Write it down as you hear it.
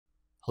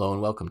Hello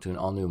and welcome to an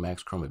all-new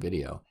Max Chroma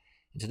video.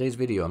 In today's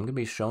video, I'm going to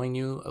be showing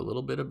you a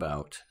little bit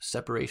about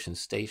Separation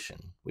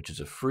Station, which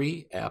is a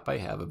free app I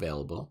have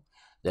available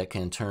that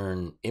can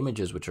turn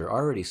images which are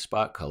already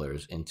spot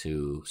colors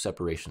into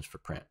separations for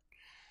print.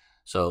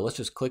 So let's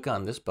just click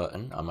on this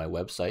button on my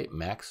website,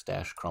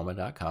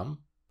 max-chroma.com.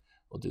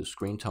 We'll do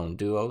ScreenTone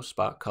Duo,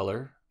 Spot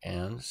Color,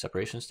 and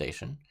Separation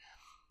Station.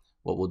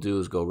 What we'll do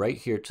is go right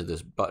here to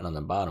this button on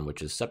the bottom,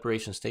 which is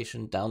Separation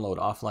Station, download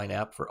offline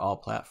app for all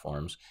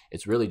platforms.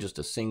 It's really just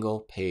a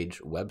single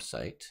page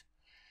website.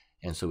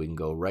 And so we can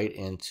go right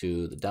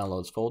into the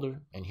downloads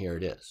folder, and here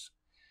it is.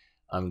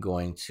 I'm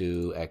going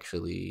to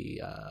actually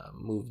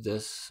move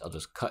this. I'll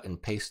just cut and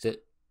paste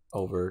it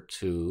over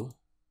to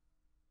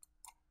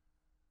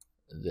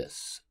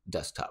this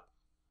desktop.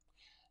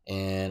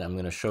 And I'm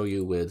going to show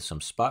you with some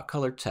spot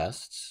color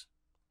tests.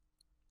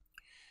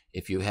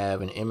 If you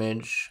have an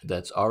image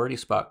that's already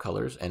spot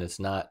colors and it's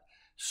not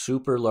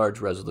super large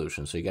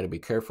resolution, so you got to be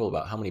careful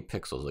about how many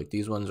pixels. Like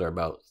these ones are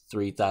about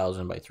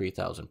 3,000 by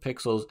 3,000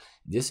 pixels.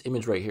 This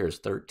image right here is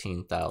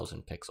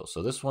 13,000 pixels.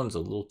 So this one's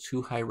a little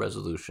too high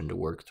resolution to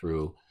work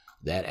through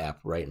that app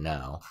right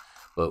now,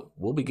 but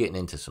we'll be getting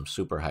into some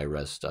super high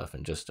res stuff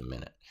in just a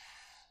minute.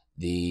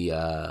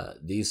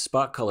 These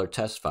spot color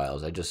test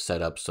files I just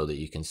set up so that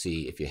you can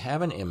see if you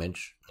have an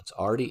image that's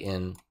already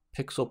in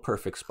pixel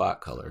perfect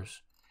spot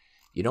colors.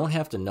 You don't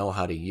have to know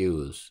how to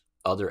use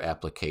other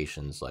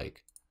applications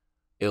like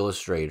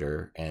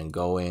Illustrator and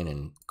go in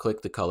and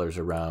click the colors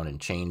around and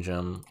change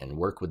them and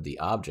work with the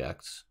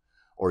objects.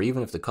 Or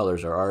even if the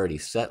colors are already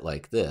set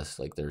like this,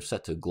 like they're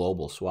set to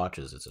global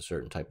swatches, it's a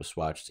certain type of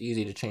swatch, it's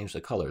easy to change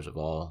the colors of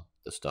all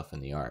the stuff in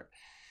the art.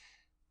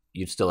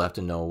 You'd still have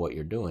to know what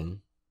you're doing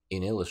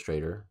in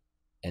Illustrator,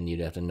 and you'd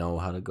have to know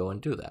how to go and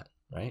do that,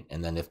 right?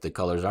 And then if the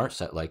colors aren't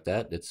set like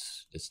that,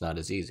 it's not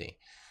as easy.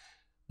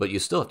 But you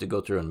still have to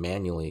go through and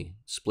manually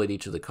split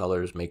each of the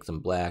colors, make them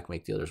black,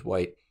 make the others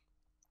white.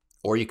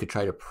 Or you could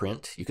try to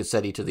print. You could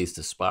set each of these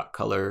to spot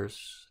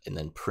colors and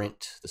then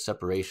print the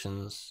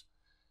separations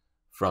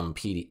from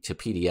to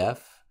PDF.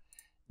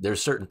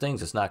 There's certain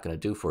things it's not going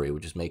to do for you,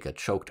 which is make a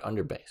choked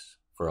underbase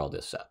for all the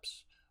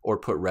seps. Or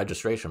put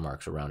registration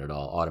marks around it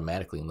all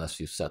automatically unless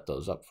you set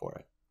those up for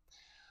it.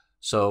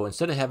 So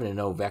instead of having to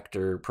know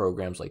vector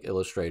programs like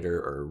Illustrator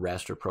or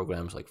raster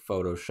programs like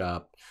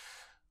Photoshop,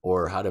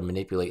 or how to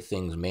manipulate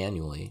things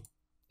manually,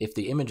 if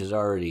the image is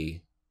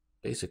already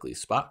basically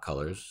spot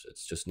colors, it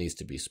just needs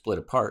to be split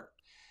apart,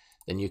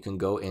 then you can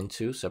go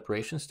into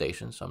Separation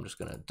Station. So I'm just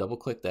going to double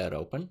click that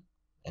open,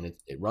 and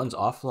it runs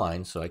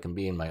offline, so I can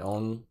be in my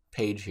own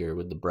page here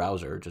with the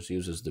browser. It just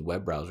uses the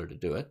web browser to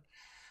do it,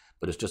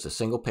 but it's just a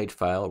single page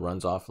file,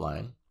 runs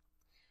offline.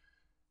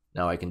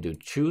 Now I can do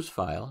choose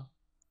file.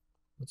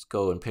 Let's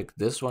go and pick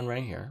this one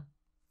right here.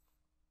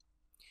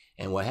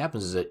 And what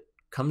happens is it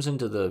comes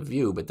into the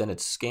view, but then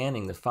it's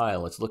scanning the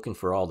file. It's looking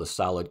for all the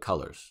solid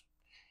colors.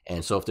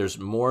 And so if there's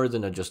more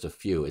than just a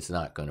few, it's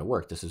not going to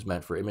work. This is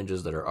meant for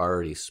images that are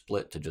already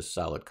split to just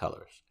solid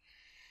colors.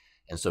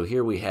 And so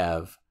here we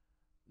have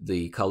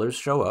the colors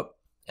show up,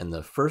 and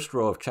the first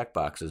row of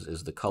checkboxes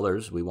is the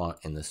colors we want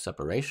in the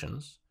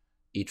separations.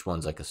 Each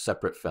one's like a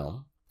separate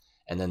film.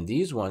 And then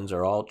these ones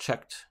are all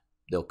checked.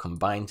 They'll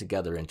combine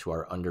together into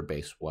our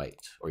underbase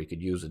white, or you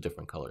could use a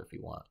different color if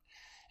you want.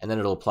 And then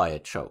it'll apply a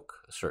choke,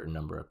 a certain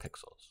number of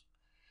pixels.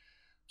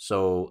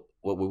 So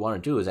what we want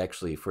to do is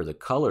actually for the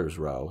colors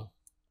row,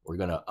 we're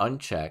going to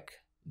uncheck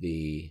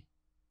the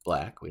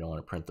black. We don't want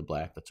to print the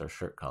black. That's our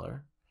shirt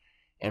color.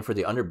 And for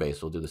the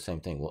underbase, we'll do the same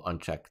thing. We'll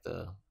uncheck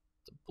the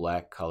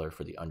black color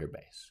for the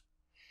underbase.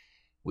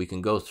 We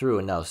can go through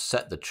and now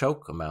set the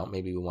choke amount.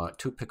 Maybe we want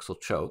 2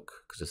 pixel choke,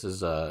 because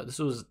this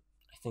was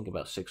I think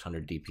about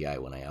 600 dpi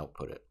when I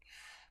output it.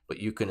 But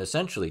you can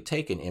essentially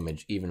take an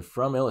image even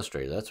from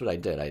Illustrator. That's what I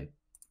did.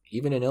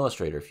 Even in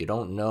Illustrator, if you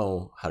don't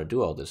know how to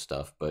do all this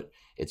stuff, but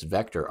it's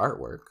vector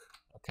artwork,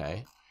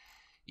 okay,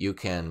 you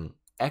can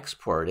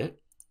export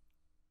it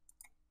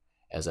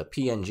as a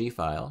PNG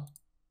file,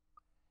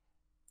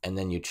 and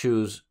then you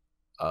choose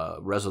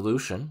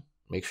resolution.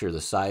 Make sure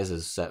the size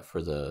is set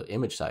for the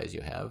image size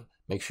you have.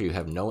 Make sure you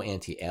have no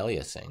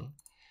anti-aliasing.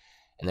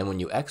 And then when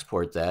you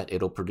export that,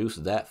 it'll produce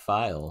that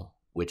file,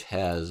 which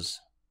has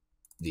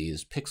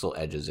these pixel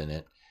edges in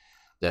it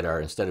that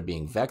are, instead of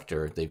being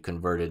vector, they've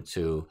converted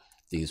to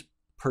these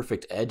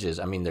perfect edges.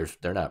 I mean,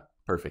 they're not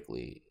perfect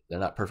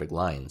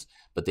lines,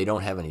 but they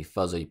don't have any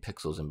fuzzy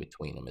pixels in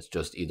between them. It's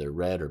just either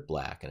red or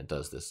black, and it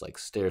does this like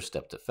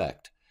stair-stepped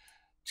effect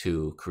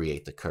to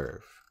create the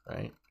curve,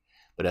 right?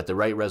 But at the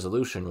right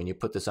resolution, when you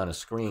put this on a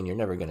screen, you're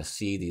never going to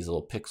see these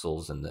little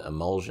pixels and the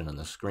emulsion on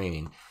the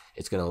screen.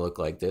 It's going to look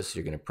like this.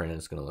 You're going to print it.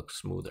 It's going to look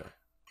smoother.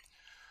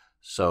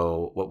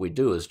 So what we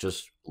do is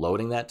just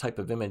loading that type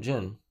of image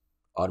in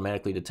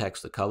automatically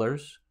detects the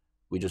colors.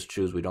 We just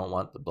choose we don't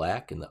want the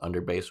black in the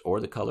underbase or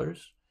the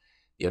colors.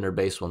 The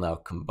underbase will now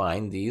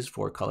combine these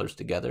 4 colors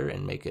together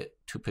and make it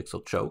 2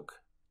 pixel choke.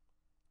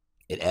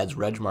 It adds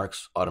reg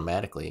marks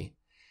automatically,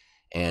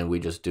 and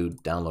we just do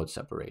download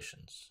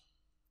separations.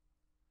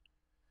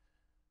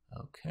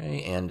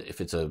 Okay, and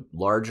if it's a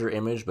larger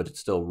image but it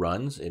still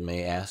runs, it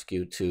may ask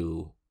you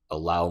to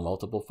allow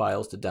multiple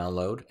files to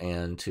download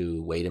and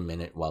to wait a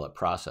minute while it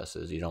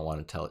processes. You don't want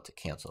to tell it to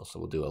cancel. So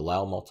we'll do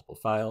allow multiple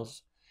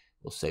files.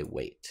 We'll say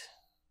wait.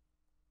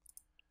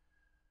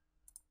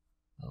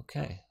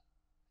 Okay,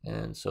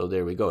 and so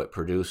there we go. It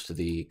produced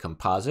the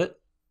composite.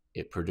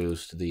 It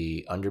produced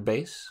the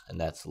underbase, and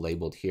that's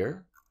labeled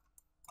here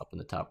up in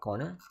the top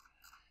corner.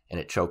 And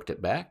it choked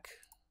it back.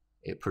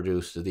 It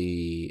produced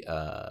the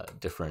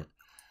different,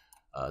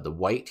 the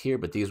white here,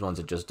 but these ones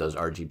it just does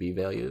RGB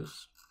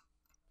values.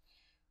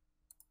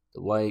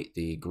 The white,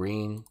 the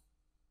green,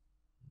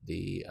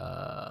 the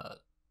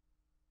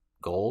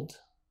gold,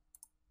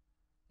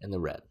 and the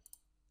red.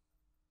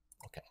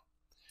 Okay.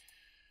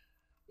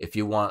 If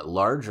you want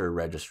larger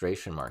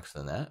registration marks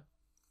than that,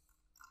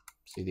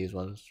 see these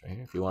ones right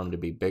here? If you want them to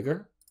be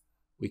bigger,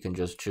 we can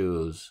just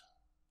choose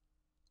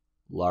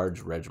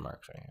large reg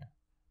marks right here.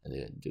 And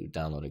then do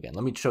download again.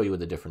 Let me show you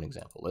with a different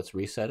example. Let's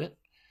reset it.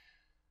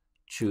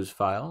 Choose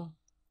file.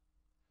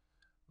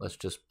 Let's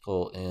just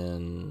pull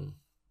in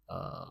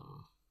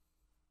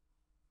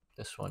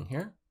this one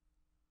here.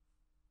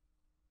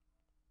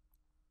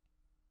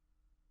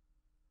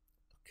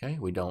 Okay,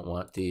 we don't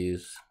want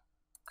these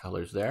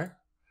colors there.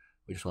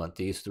 We just want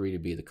these three to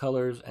be the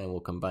colors, and we'll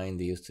combine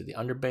these to the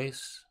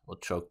underbase. We'll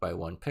choke by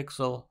 1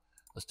 pixel.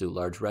 Let's do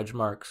large reg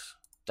marks.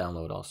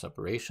 Download all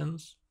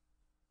separations.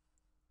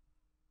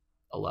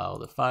 Allow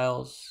the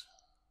files.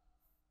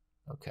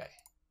 Okay.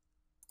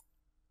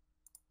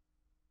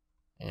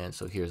 And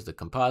so here's the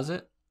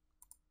composite,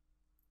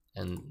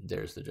 and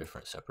there's the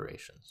different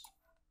separations.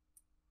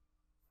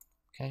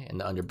 Okay, and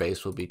the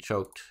underbase will be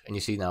choked, and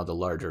you see now the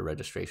larger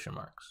registration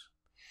marks.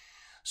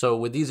 So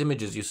with these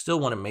images, you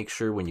still want to make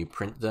sure when you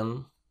print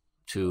them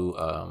to,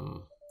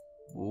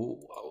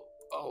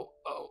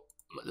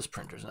 this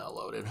printer's now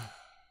loaded.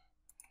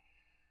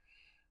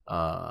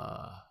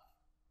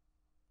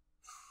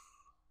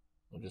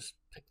 We'll just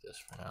pick this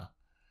for now.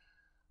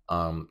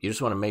 You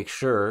just want to make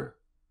sure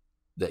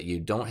that you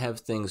don't have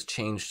things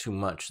change too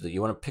much, that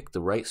you want to pick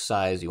the right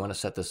size. You want to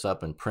set this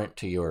up and print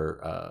to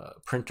your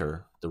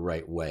printer the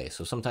right way.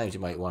 So sometimes you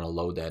might want to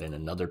load that in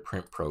another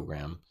print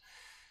program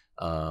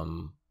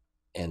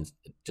and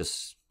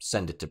just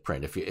send it to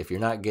print. If you're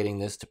not getting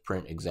this to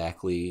print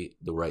exactly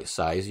the right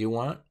size you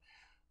want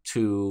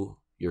to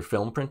your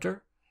film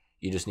printer,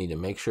 you just need to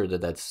make sure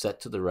that that's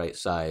set to the right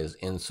size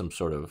in some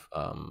sort of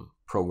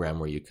program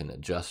where you can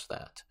adjust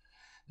that.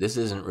 This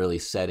isn't really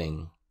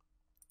setting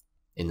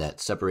in that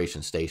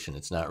separation station.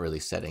 It's not really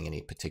setting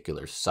any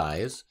particular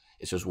size.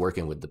 It's just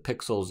working with the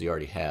pixels you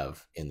already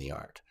have in the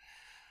art.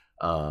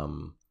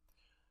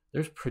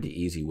 There's pretty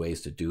easy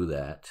ways to do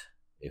that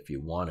if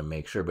you want to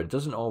make sure, but it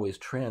doesn't always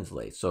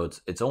translate. So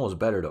it's almost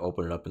better to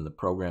open it up in the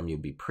program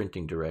you'd be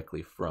printing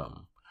directly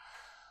from.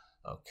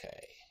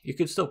 Okay, you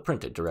could still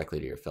print it directly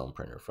to your film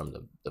printer from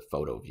the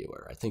photo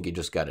viewer. I think you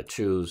just got to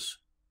choose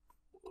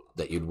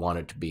that you'd want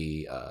it to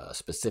be a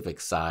specific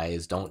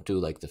size. Don't do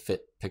like the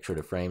fit picture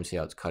to frame. See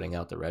how it's cutting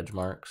out the reg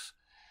marks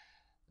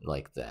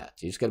like that.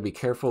 You just got to be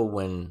careful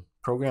when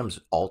programs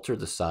alter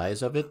the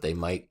size of it. They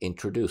might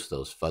introduce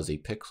those fuzzy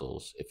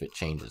pixels if it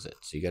changes it.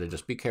 So you got to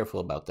just be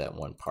careful about that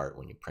one part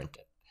when you print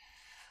it.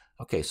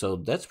 Okay, so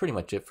that's pretty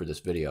much it for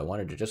this video. I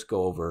wanted to just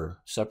go over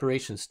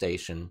separation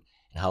station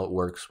and how it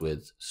works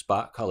with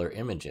spot color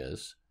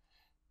images.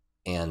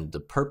 And the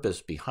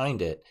purpose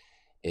behind it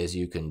is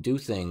you can do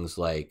things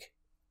like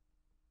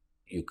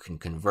you can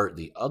convert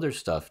the other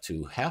stuff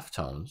to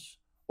halftones,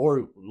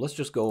 or let's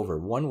just go over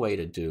one way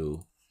to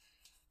do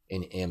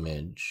an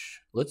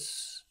image.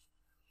 Let's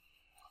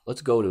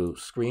go to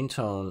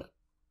ScreenTone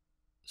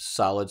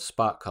solid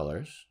spot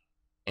colors,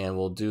 and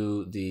we'll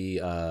do the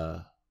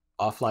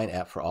offline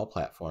app for all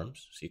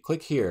platforms. So you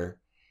click here,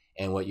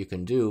 and what you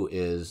can do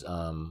is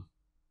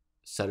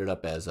set it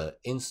up as an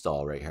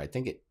install right here. I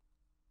think it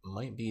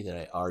might be that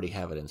I already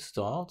have it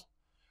installed.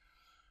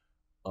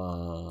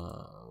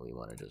 We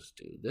want to just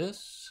do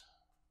this.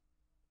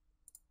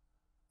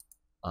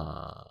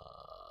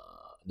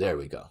 There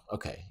we go.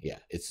 Okay, yeah,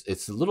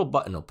 it's a little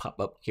button will pop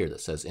up here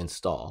that says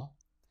install.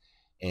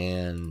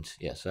 And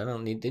yes, I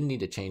didn't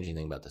need to change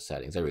anything about the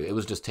settings. It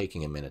was just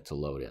taking a minute to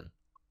load in.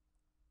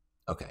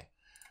 Okay,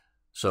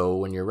 so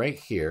when you're right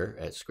here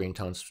at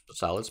ScreenTone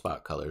Solid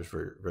Spot Colors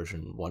for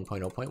version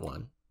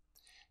 1.0.1,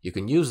 you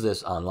can use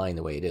this online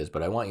the way it is,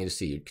 but I want you to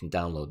see you can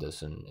download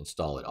this and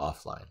install it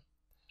offline.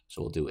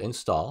 So we'll do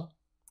install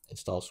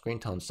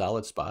ScreenTone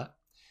Solid Spot.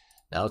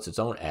 Now it's its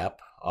own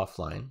app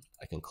offline.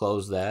 I can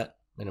close that,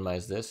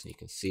 minimize this, and you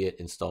can see it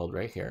installed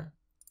right here.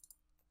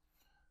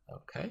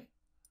 Okay.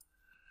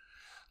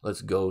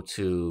 Let's go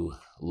to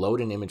load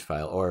an image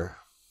file, or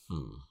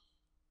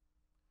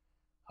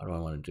how do I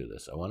want to do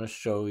this? I want to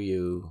show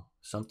you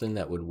something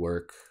that would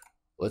work.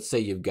 Let's say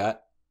you've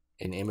got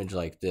an image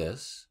like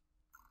this.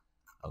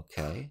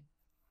 Okay.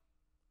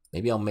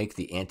 Maybe I'll make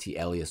the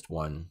anti-aliased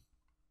one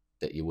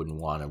that you wouldn't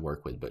want to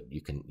work with, but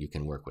you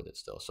can work with it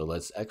still. So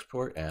let's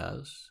export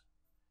as,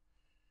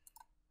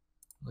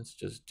 let's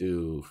just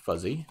do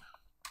fuzzy.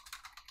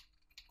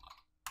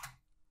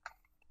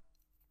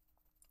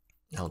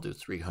 I'll do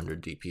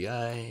 300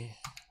 dpi.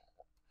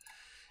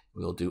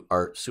 We'll do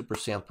art super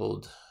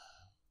sampled,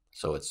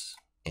 so it's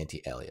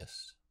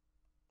anti-alias.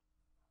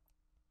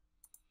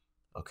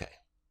 Okay.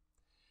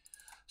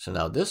 So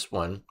now this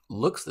one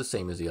looks the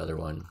same as the other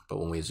one, but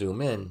when we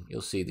zoom in,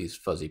 you'll see these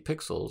fuzzy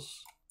pixels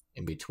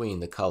in between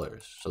the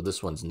colors. So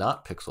this one's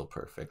not pixel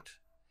perfect.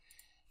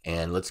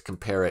 And let's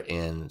compare it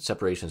in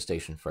separation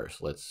station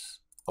first. Let's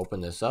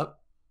open this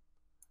up.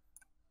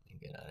 Let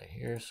me get out of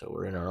here. So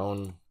we're in our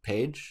own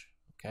page,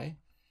 okay?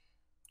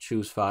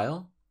 Choose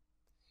file.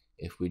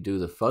 If we do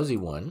the fuzzy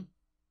one,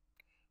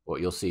 what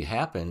you'll see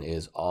happen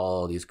is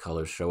all these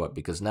colors show up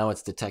because now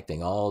it's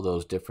detecting all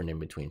those different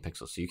in-between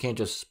pixels. So you can't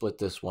just split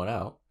this one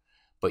out,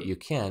 but you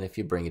can if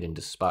you bring it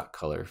into spot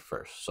color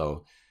first.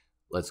 So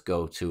let's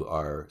go to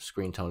our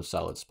ScreenTone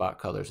Solid Spot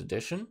Colors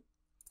edition.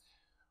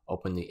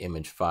 Open the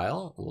image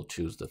file. We'll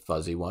choose the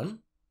fuzzy one.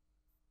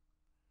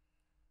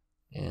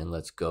 And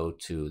let's go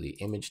to the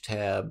image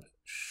tab,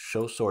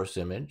 show source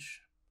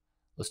image.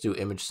 Let's do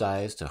image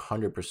size to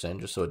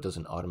 100% just so it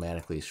doesn't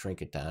automatically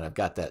shrink it down. I've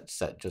got that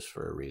set just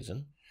for a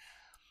reason.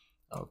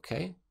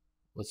 Okay,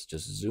 let's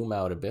just zoom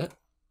out a bit.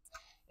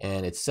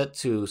 And it's set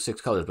to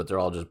 6 colors, but they're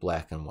all just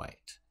black and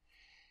white.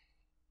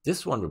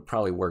 This one would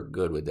probably work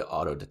good with the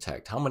auto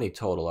detect. How many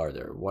total are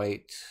there?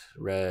 White,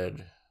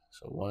 red,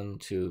 so 1,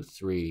 2,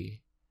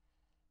 3,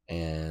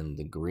 and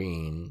the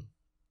green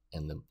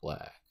and the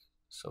black.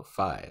 So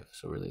 5.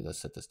 So really, let's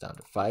set this down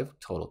to 5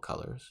 total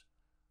colors.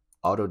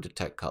 Auto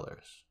detect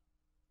colors.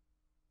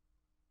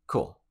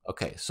 Cool.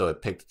 Okay, so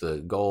it picked the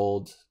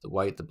gold, the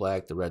white, the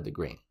black, the red, the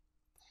green.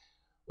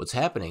 What's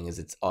happening is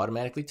it's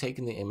automatically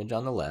taking the image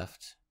on the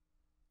left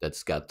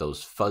that's got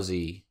those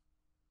fuzzy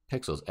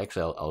pixels.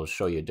 Actually, I'll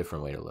show you a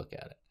different way to look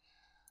at it.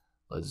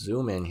 Let's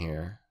zoom in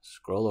here,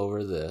 scroll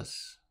over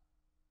this.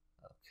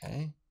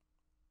 Okay.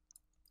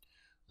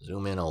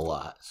 Zoom in a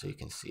lot so you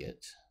can see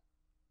it.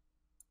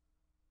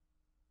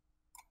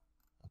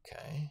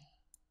 Okay,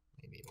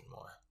 maybe even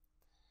more.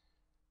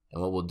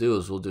 And what we'll do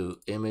is we'll do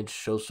image,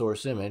 show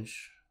source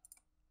image.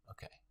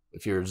 Okay,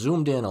 if you're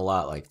zoomed in a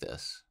lot like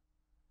this,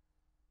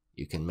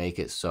 you can make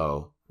it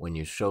so when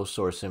you show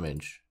source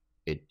image,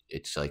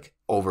 it's like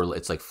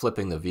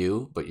flipping the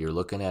view, but you're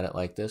looking at it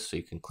like this. So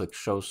you can click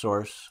show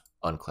source,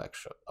 unclick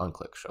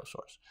show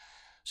source.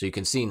 So you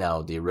can see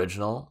now the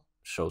original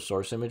show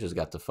source image has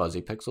got the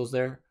fuzzy pixels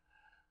there.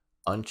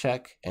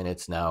 Uncheck, and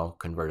it's now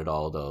converted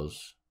all of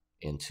those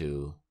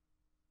into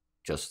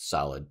just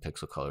solid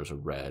pixel colors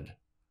of red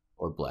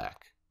or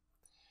black.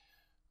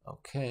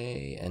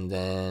 Okay, and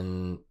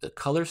then the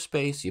color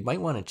space, you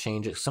might want to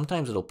change it.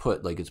 Sometimes it'll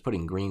put, like it's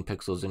putting green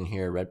pixels in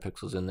here, red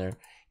pixels in there.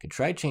 You could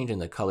try changing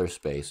the color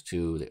space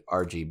to the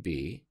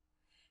RGB.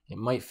 It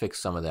might fix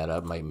some of that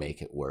up, might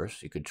make it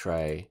worse. You could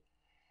try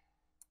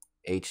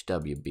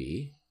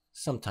HWB.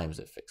 Sometimes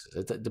it fixes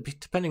it.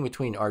 Depending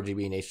between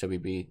RGB and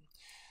HWB,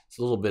 it's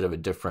a little bit of a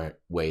different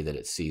way that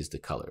it sees the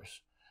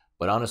colors.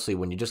 But honestly,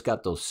 when you just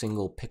got those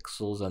single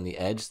pixels on the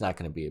edge, it's not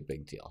going to be a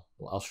big deal.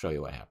 Well, I'll show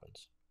you what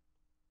happens.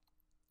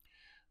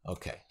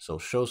 Okay, so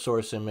show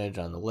source image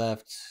on the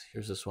left.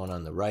 Here's this one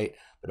on the right.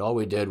 But all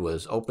we did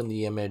was open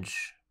the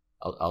image.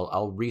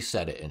 I'll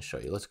reset it and show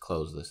you. Let's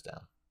close this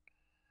down.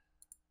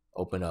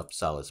 Open up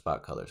Solid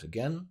Spot Colors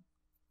again.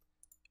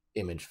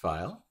 Image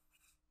file,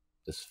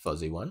 this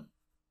fuzzy one.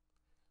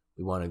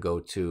 We want to go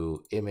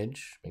to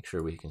image, make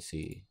sure we can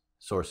see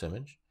source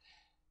image.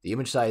 The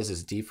image size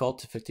is default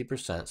to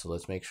 50%, so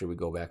let's make sure we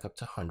go back up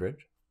to 100.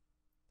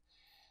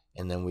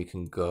 And then we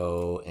can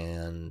go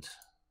and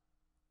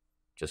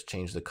just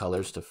change the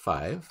colors to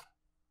 5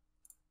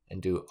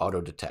 and do auto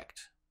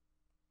detect.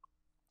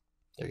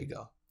 There you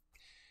go.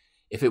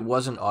 If it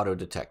wasn't auto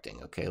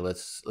detecting, okay,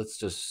 let's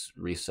just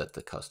reset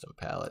the custom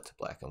palette to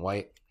black and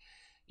white.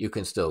 You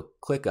can still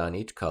click on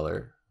each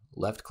color,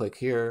 left click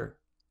here,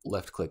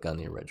 left click on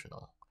the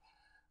original.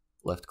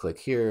 Left click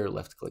here,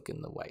 left click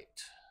in the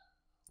white.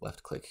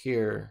 Left click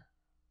here,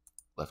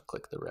 left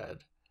click the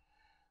red.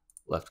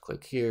 Left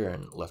click here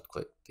and left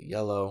click the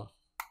yellow.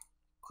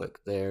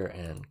 Click there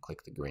and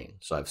click the green.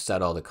 So I've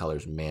set all the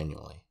colors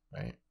manually,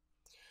 right?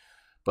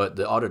 But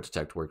the auto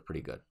detect worked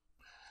pretty good.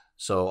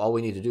 So all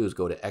we need to do is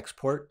go to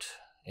export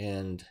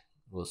and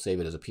we'll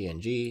save it as a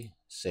PNG,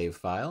 save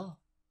file.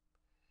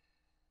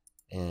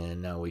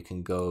 And now we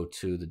can go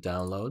to the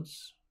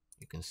downloads.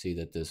 You can see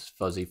that this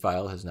fuzzy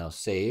file has now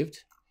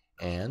saved.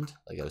 And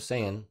like I was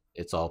saying,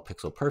 it's all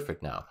pixel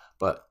perfect now.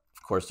 But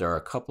of course, there are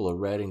a couple of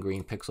red and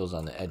green pixels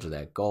on the edge of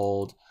that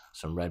gold,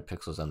 some red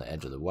pixels on the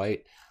edge of the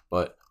white,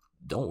 but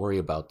don't worry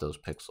about those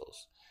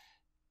pixels.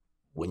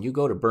 When you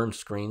go to burn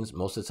screens,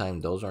 most of the time,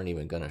 those aren't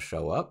even going to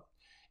show up.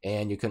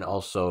 And you can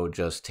also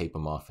just tape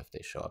them off if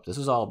they show up. This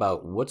is all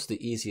about what's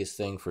the easiest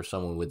thing for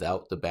someone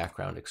without the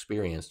background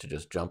experience to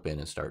just jump in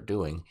and start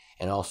doing,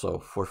 and also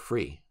for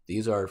free.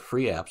 These are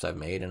free apps I've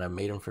made, and I've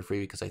made them for free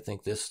because I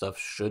think this stuff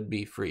should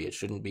be free. It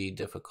shouldn't be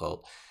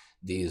difficult.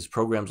 These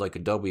programs like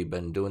Adobe have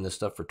been doing this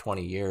stuff for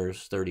 20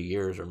 years, 30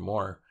 years or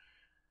more,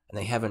 and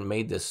they haven't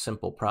made this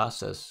simple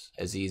process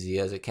as easy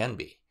as it can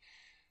be.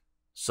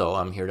 So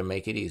I'm here to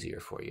make it easier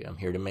for you. I'm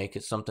here to make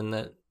it something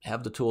that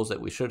have the tools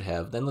that we should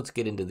have. Then let's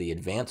get into the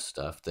advanced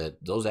stuff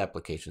that those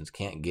applications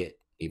can't get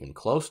even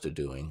close to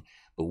doing,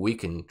 but we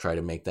can try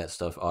to make that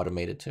stuff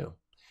automated too.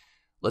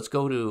 Let's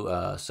go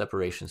to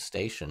Separation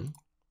Station,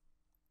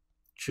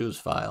 choose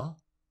File,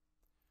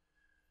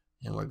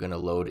 and we're going to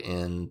load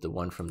in the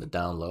one from the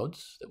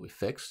downloads that we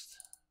fixed.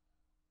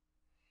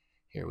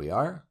 Here we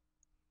are.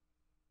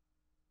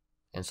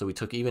 And so we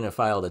took even a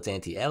file that's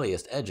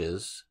anti-aliased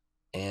edges,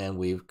 and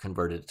we've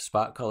converted it to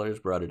spot colors,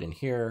 brought it in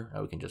here.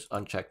 Now we can just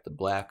uncheck the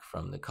black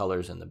from the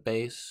colors in the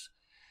base.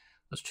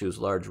 Let's choose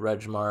large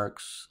reg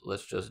marks.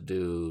 Let's just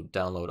do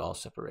download all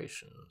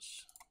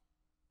separations.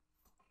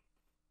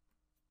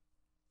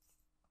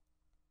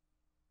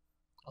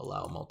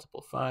 Allow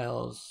multiple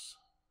files.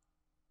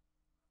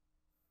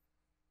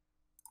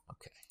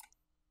 Okay.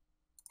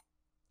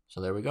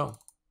 So there we go.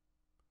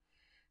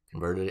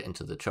 Converted it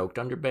into the choked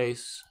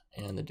underbase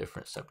and the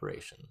different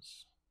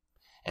separations.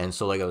 And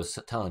so like I was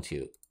telling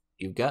you,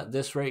 you've got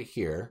this right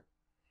here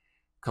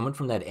coming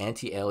from that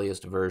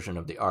anti-aliased version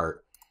of the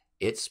art.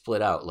 It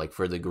split out like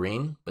for the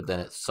green, but then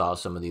it saw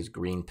some of these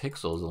green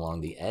pixels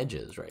along the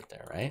edges right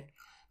there, right?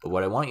 But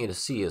what I want you to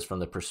see is from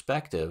the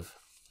perspective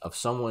of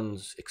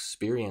someone's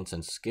experience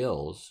and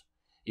skills,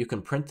 you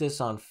can print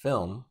this on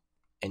film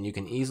and you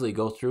can easily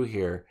go through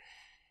here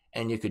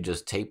and you could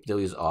just tape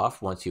these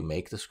off once you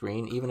make the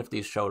screen. Even if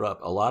these showed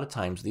up, a lot of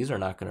times these are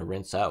not going to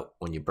rinse out.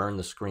 When you burn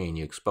the screen,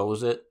 you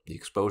expose it, the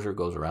exposure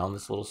goes around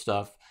this little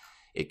stuff,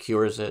 it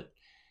cures it.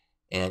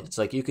 And it's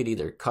like you could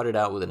either cut it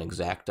out with an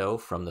X-Acto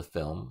from the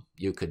film,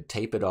 you could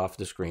tape it off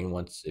the screen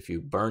once, if you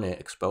burn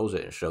it, expose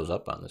it, it shows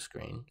up on the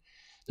screen.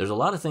 There's a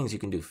lot of things you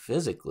can do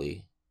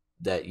physically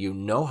that you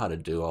know how to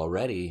do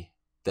already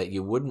that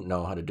you wouldn't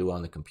know how to do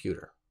on the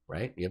computer,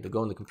 right? You have to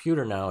go in the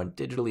computer now and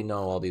digitally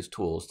know all these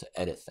tools to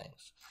edit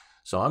things.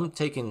 So I'm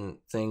taking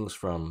things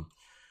from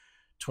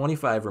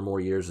 25 or more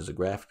years as a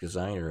graphic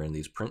designer in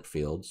these print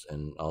fields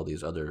and all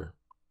these other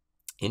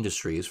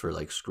industries for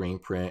like screen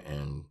print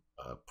and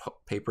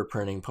paper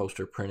printing,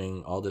 poster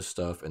printing, all this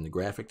stuff, and the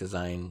graphic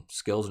design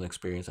skills and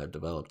experience I've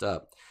developed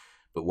up.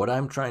 But what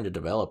I'm trying to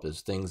develop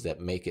is things that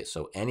make it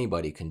so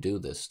anybody can do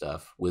this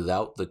stuff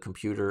without the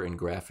computer and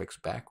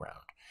graphics background.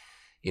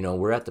 You know,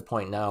 we're at the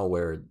point now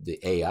where the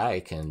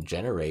AI can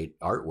generate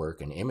artwork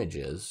and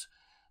images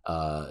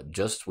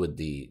just with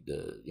the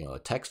a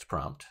text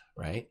prompt,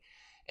 right?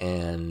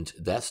 And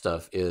that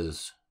stuff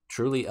is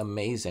truly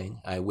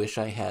amazing. I wish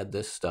I had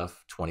this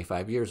stuff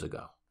 25 years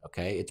ago.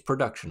 Okay, it's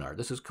production art.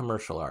 This is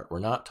commercial art. We're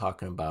not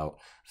talking about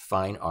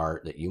fine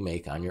art that you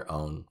make on your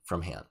own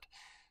from hand.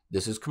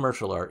 This is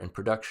commercial art and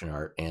production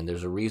art, and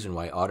there's a reason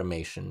why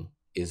automation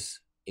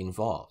is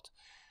involved.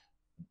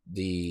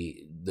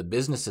 The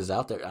businesses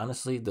out there,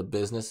 honestly, the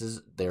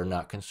businesses, they're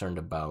not concerned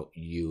about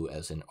you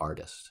as an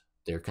artist.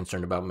 They're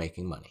concerned about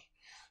making money.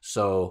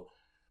 So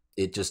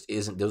it just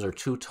isn't, those are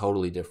two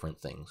totally different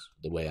things,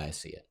 the way I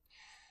see it.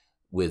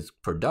 With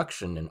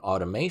production and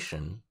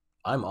automation,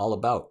 I'm all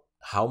about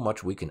how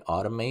much we can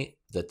automate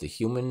that the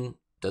human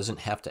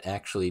doesn't have to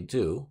actually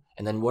do.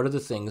 And then what are the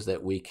things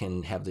that we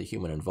can have the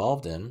human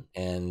involved in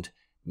and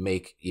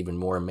make even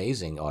more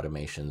amazing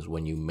automations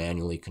when you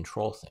manually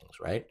control things,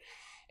 right?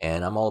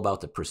 And I'm all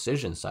about the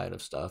precision side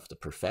of stuff, the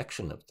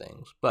perfection of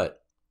things.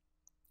 But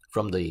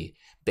from the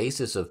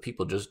basis of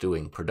people just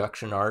doing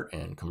production art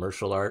and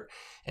commercial art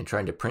and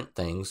trying to print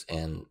things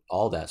and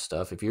all that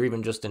stuff, if you're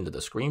even just into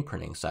the screen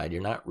printing side,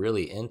 you're not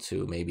really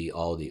into maybe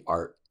all the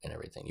art and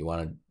everything. You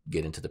want to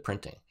get into the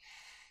printing.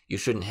 You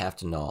shouldn't have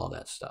to know all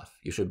that stuff.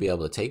 You should be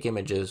able to take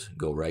images,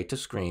 go right to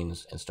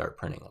screens, and start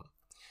printing them.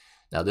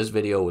 Now, this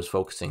video was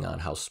focusing on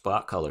how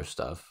spot color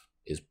stuff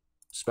is,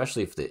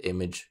 especially if the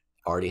image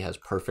already has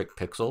perfect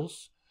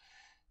pixels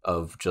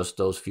of just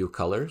those few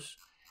colors,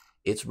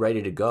 it's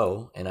ready to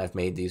go, and I've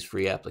made these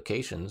free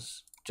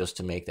applications just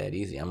to make that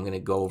easy. I'm going to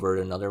go over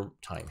it another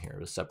time here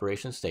with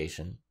Separation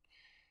Station.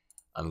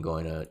 I'm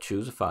going to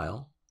choose a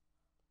file.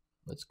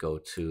 Let's go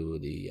to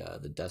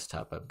the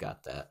desktop. I've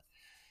got that.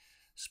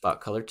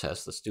 Spot color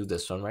test. Let's do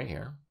this one right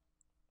here.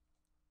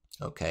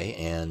 Okay,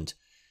 and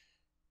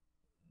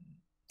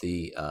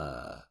the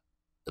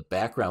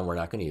background we're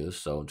not going to use,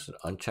 so just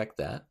uncheck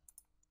that.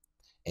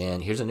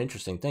 And here's an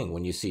interesting thing.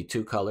 When you see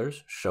two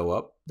colors show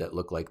up that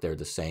look like they're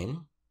the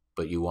same,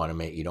 but you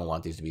don't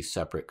want these to be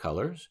separate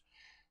colors,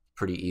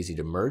 pretty easy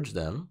to merge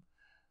them.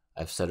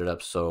 I've set it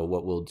up so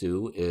what we'll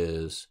do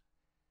is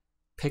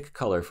pick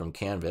color from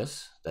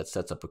canvas. That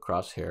sets up a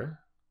crosshair.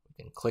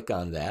 We can click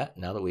on that.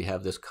 Now that we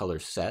have this color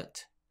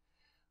set,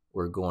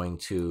 we're going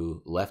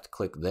to left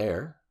click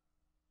there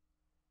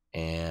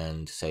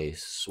and say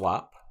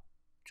swap.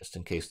 Just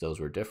in case those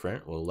were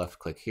different, we'll left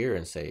click here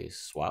and say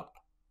swap.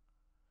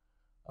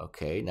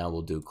 Okay, now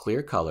we'll do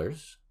clear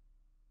colors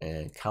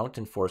and count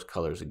and force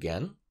colors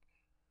again.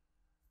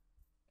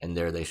 And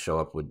there they show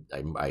up with,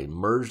 I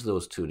merged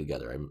those two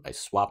together. I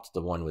swapped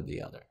the one with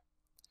the other.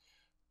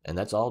 And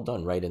that's all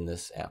done right in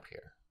this app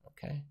here,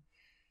 okay?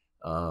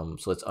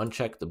 So let's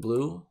uncheck the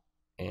blue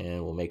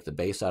and we'll make the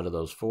base out of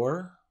those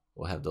four.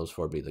 We'll have those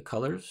four be the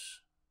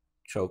colors.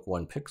 choke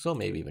 1 pixel,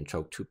 maybe even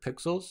choke 2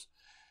 pixels.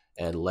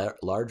 Add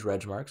large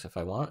reg marks if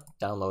I want.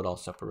 Download all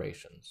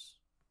separations.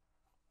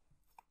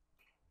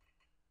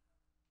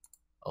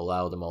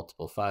 Allow the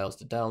multiple files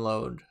to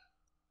download.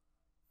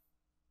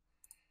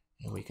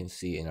 And we can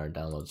see in our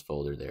downloads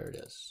folder, there it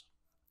is.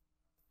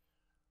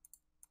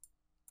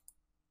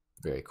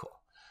 Very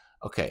cool.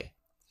 Okay.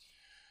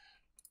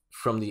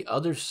 From the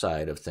other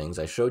side of things,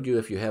 I showed you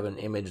if you have an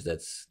image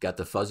that's got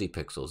the fuzzy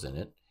pixels in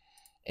it,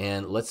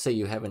 and let's say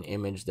you have an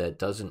image that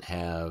doesn't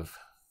have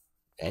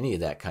any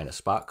of that kind of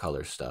spot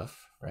color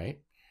stuff,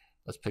 right?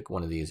 Let's pick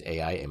one of these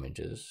AI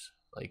images.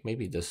 Like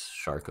maybe this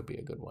shark would be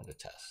a good one to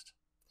test.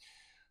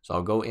 So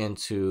I'll go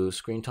into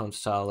ScreenTone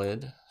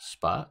Solid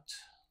Spot.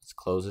 Let's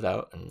close it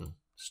out and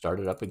start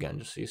it up again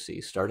just so you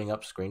see. Starting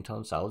up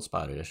ScreenTone Solid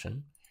Spot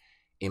Edition.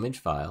 Image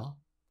file.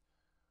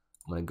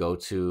 I'm going to go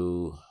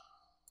to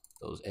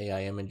those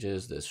AI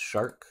images, this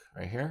shark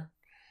right here.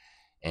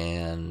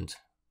 And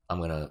I'm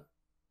going to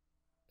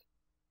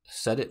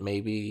set it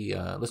maybe,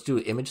 let's do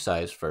image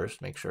size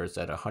first. Make sure it's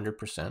at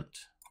 100%.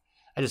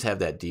 I just have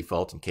that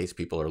default in case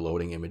people are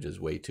loading images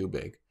way too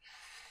big.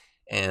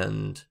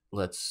 And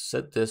let's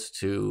set this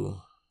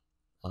to,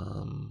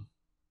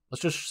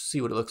 let's just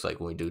see what it looks like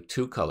when we do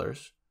 2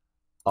 colors,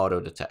 auto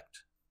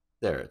detect.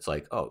 There, it's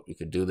like, oh, you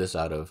could do this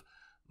out of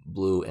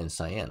blue and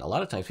cyan. A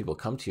lot of times people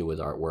come to you with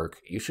artwork.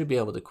 You should be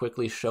able to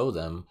quickly show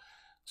them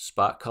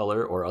spot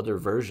color or other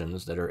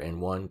versions that are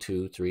in 1,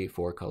 2, 3,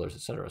 4 colors,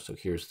 etc. So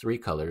here's 3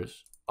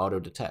 colors, auto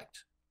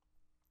detect.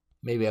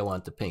 Maybe I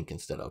want the pink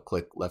instead. I'll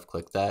left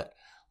click that,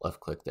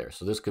 left click there.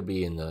 So this could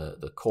be in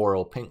the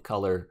coral pink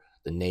color,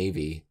 the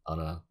navy on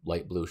a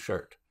light blue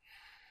shirt.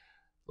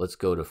 Let's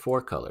go to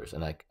 4 colors,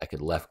 and I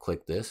could left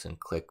click this and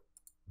click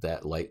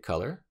that light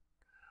color.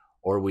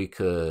 Or we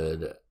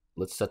could,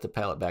 let's set the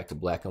palette back to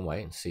black and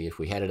white and see if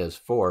we had it as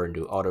 4 and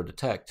do auto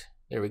detect.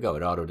 There we go,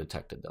 it auto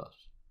detected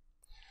those.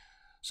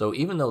 So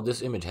even though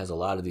this image has a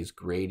lot of these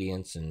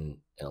gradients and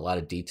a lot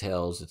of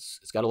details,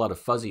 it's got a lot of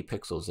fuzzy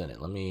pixels in it.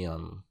 Let me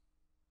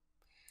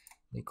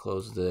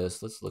close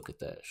this. Let's look at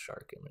that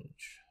shark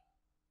image.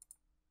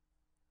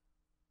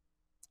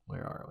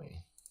 Where are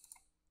we?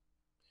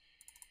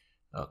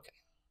 Okay.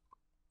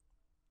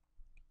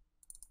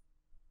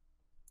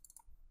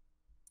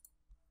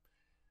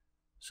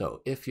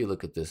 So if you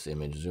look at this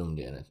image zoomed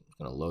in, I'm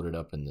going to load it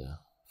up in the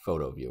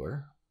photo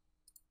viewer.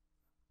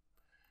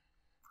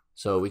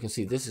 So we can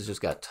see this has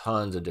just got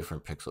tons of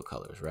different pixel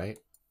colors, right?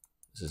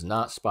 This is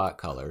not spot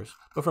colors,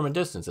 but from a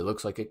distance, it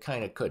looks like it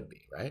kind of could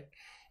be, right?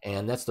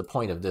 And that's the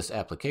point of this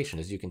application,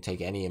 is you can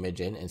take any image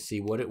in and see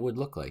what it would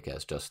look like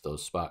as just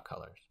those spot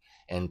colors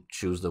and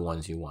choose the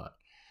ones you want.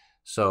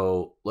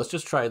 So let's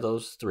just try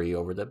those 3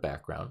 over the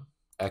background.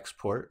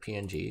 Export,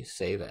 PNG,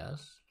 save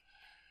as.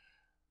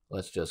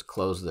 Let's just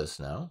close this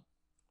now.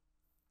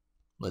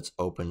 Let's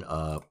open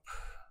up,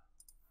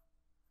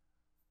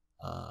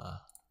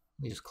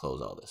 let me just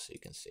close all this so you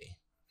can see.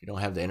 If you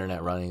don't have the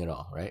internet running at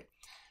all, right?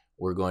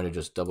 We're going to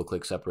just double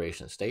click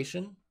separation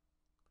station.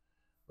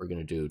 We're going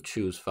to do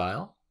choose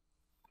file.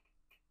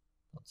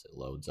 Once it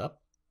loads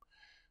up,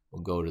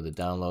 we'll go to the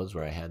downloads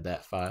where I had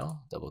that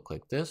file, double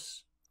click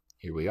this.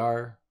 Here we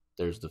are.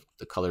 There's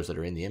the colors that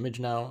are in the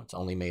image now. It's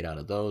only made out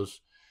of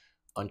those.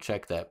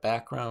 Uncheck that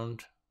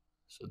background.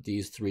 So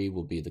these 3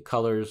 will be the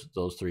colors.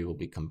 Those 3 will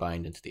be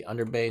combined into the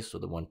underbase. So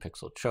the 1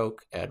 pixel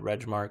choke, add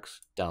reg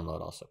marks,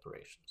 download all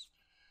separations.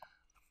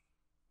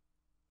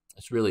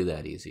 It's really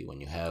that easy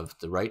when you have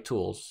the right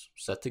tools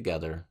set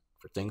together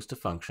for things to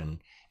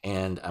function.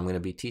 And I'm going to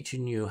be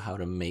teaching you how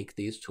to make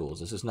these tools.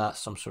 This is not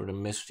some sort of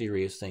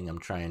mysterious thing I'm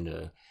trying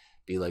to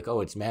be like,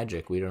 oh, it's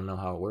magic. We don't know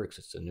how it works.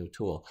 It's a new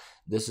tool.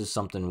 This is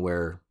something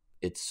where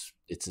this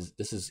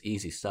is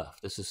easy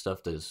stuff. This is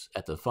stuff that is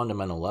at the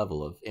fundamental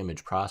level of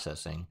image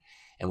processing.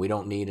 And we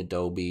don't need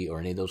Adobe or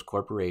any of those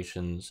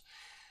corporations.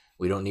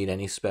 We don't need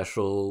any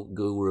special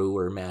guru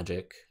or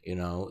magic. You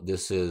know,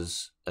 this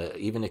is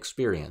even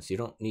experience. You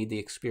don't need the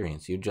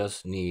experience. You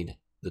just need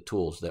the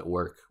tools that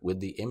work with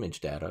the image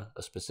data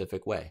a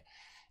specific way.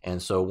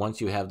 And so once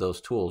you have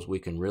those tools, we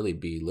can really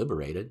be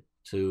liberated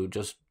to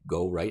just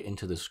go right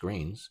into the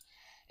screens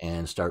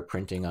and start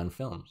printing on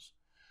films.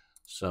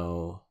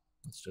 So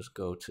let's just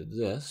go to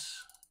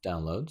this,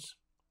 downloads,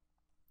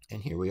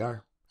 and here we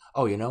are.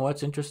 Oh, you know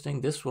what's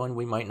interesting? This one,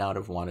 we might not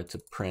have wanted to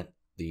print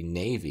the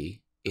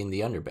navy in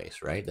the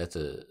underbase, right? That's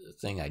a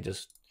thing I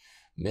just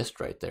missed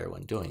right there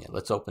when doing it.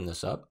 Let's open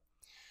this up.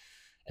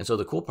 And so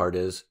the cool part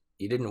is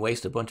you didn't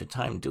waste a bunch of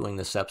time doing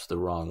the steps the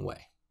wrong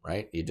way,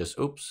 right? You just,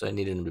 oops, I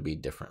needed them to be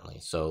differently.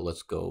 So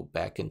let's go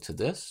back into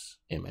this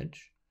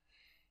image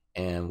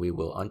and we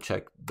will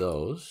uncheck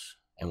those.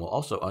 And we'll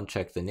also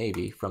uncheck the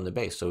navy from the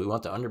base. So we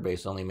want the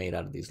underbase only made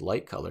out of these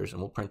light colors,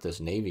 and we'll print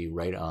this navy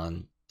right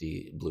on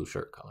the blue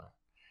shirt color.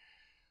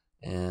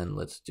 And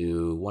let's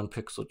do 1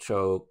 pixel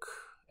choke,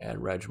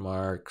 add reg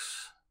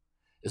marks.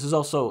 This is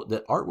also,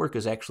 the artwork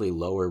is actually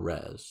lower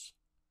res.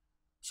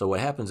 So what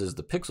happens is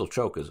the pixel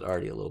choke is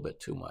already a little bit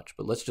too much,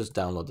 but let's just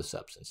download the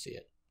steps and see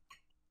it.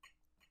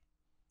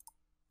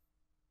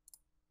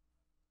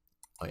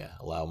 Oh yeah,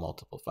 allow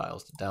multiple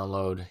files to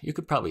download. You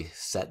could probably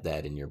set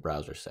that in your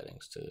browser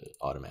settings to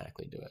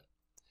automatically do it.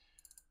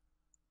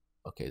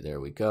 Okay, there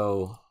we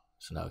go.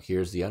 So now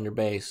here's the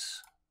underbase,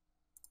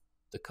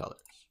 the colors.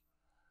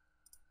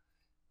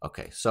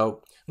 Okay,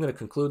 so I'm going to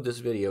conclude this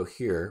video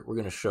here. We're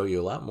going to show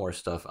you a lot more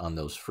stuff on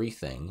those free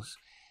things.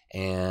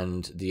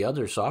 And the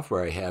other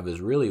software I have is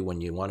really when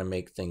you want to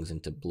make things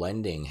into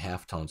blending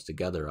halftones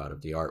together out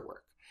of the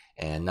artwork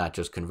and not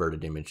just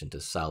converted image into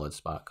solid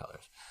spot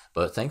colors.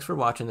 But thanks for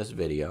watching this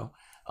video.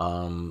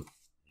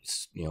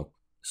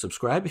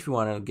 Subscribe if you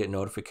want to get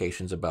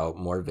notifications about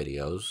more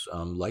videos.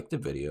 Like the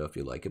video if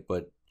you like it,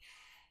 but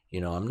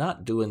I'm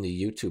not doing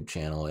the YouTube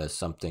channel as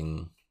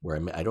something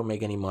where I don't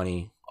make any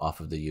money off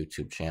of the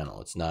YouTube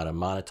channel. It's not a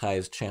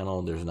monetized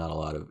channel. There's not a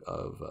lot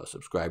of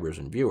subscribers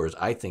and viewers.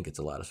 I think it's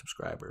a lot of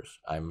subscribers.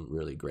 I'm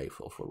really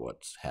grateful for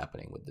what's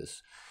happening with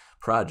this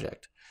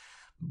project.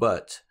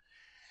 But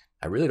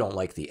I really don't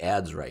like the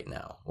ads right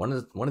now. One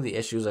of the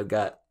issues I've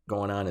got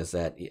going on is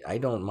that I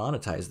don't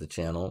monetize the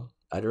channel.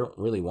 I don't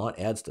really want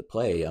ads to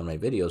play on my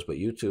videos, but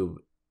YouTube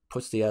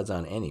puts the ads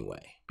on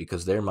anyway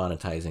because they're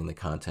monetizing the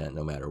content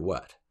no matter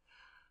what.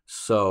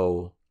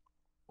 So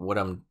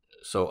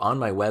on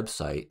my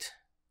website,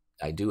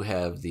 I do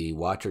have the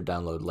watch or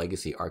download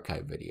legacy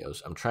archive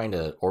videos. I'm trying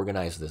to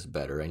organize this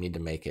better. I need to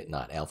make it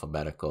not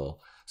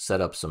alphabetical, set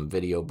up some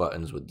video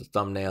buttons with the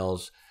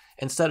thumbnails,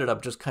 and set it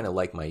up just kind of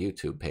like my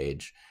YouTube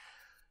page.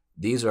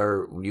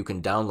 You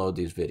can download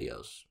these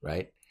videos,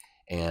 right?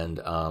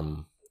 And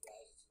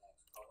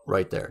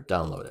right there,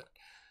 download it.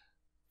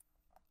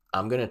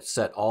 I'm going to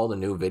set all the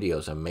new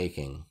videos I'm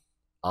making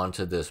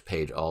onto this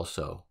page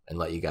also and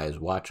let you guys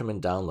watch them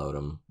and download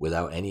them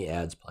without any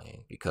ads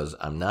playing, because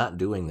I'm not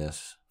doing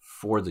this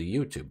for the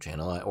YouTube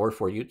channel or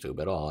for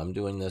YouTube at all. I'm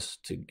doing this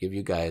to give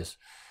you guys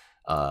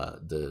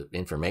the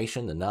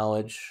information, the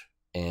knowledge,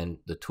 and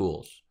the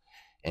tools.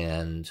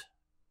 And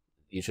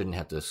you shouldn't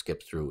have to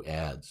skip through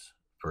ads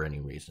for any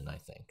reason, I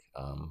think.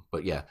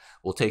 But yeah,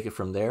 we'll take it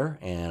from there,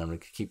 and I'm going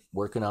to keep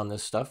working on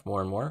this stuff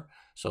more and more.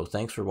 So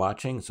thanks for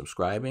watching,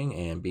 subscribing,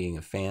 and being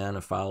a fan,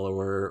 a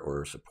follower,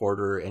 or a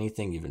supporter.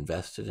 Anything you've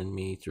invested in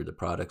me through the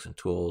products and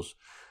tools,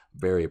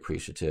 very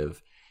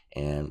appreciative.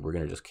 And we're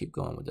going to just keep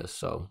going with this.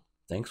 So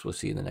thanks. We'll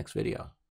see you in the next video.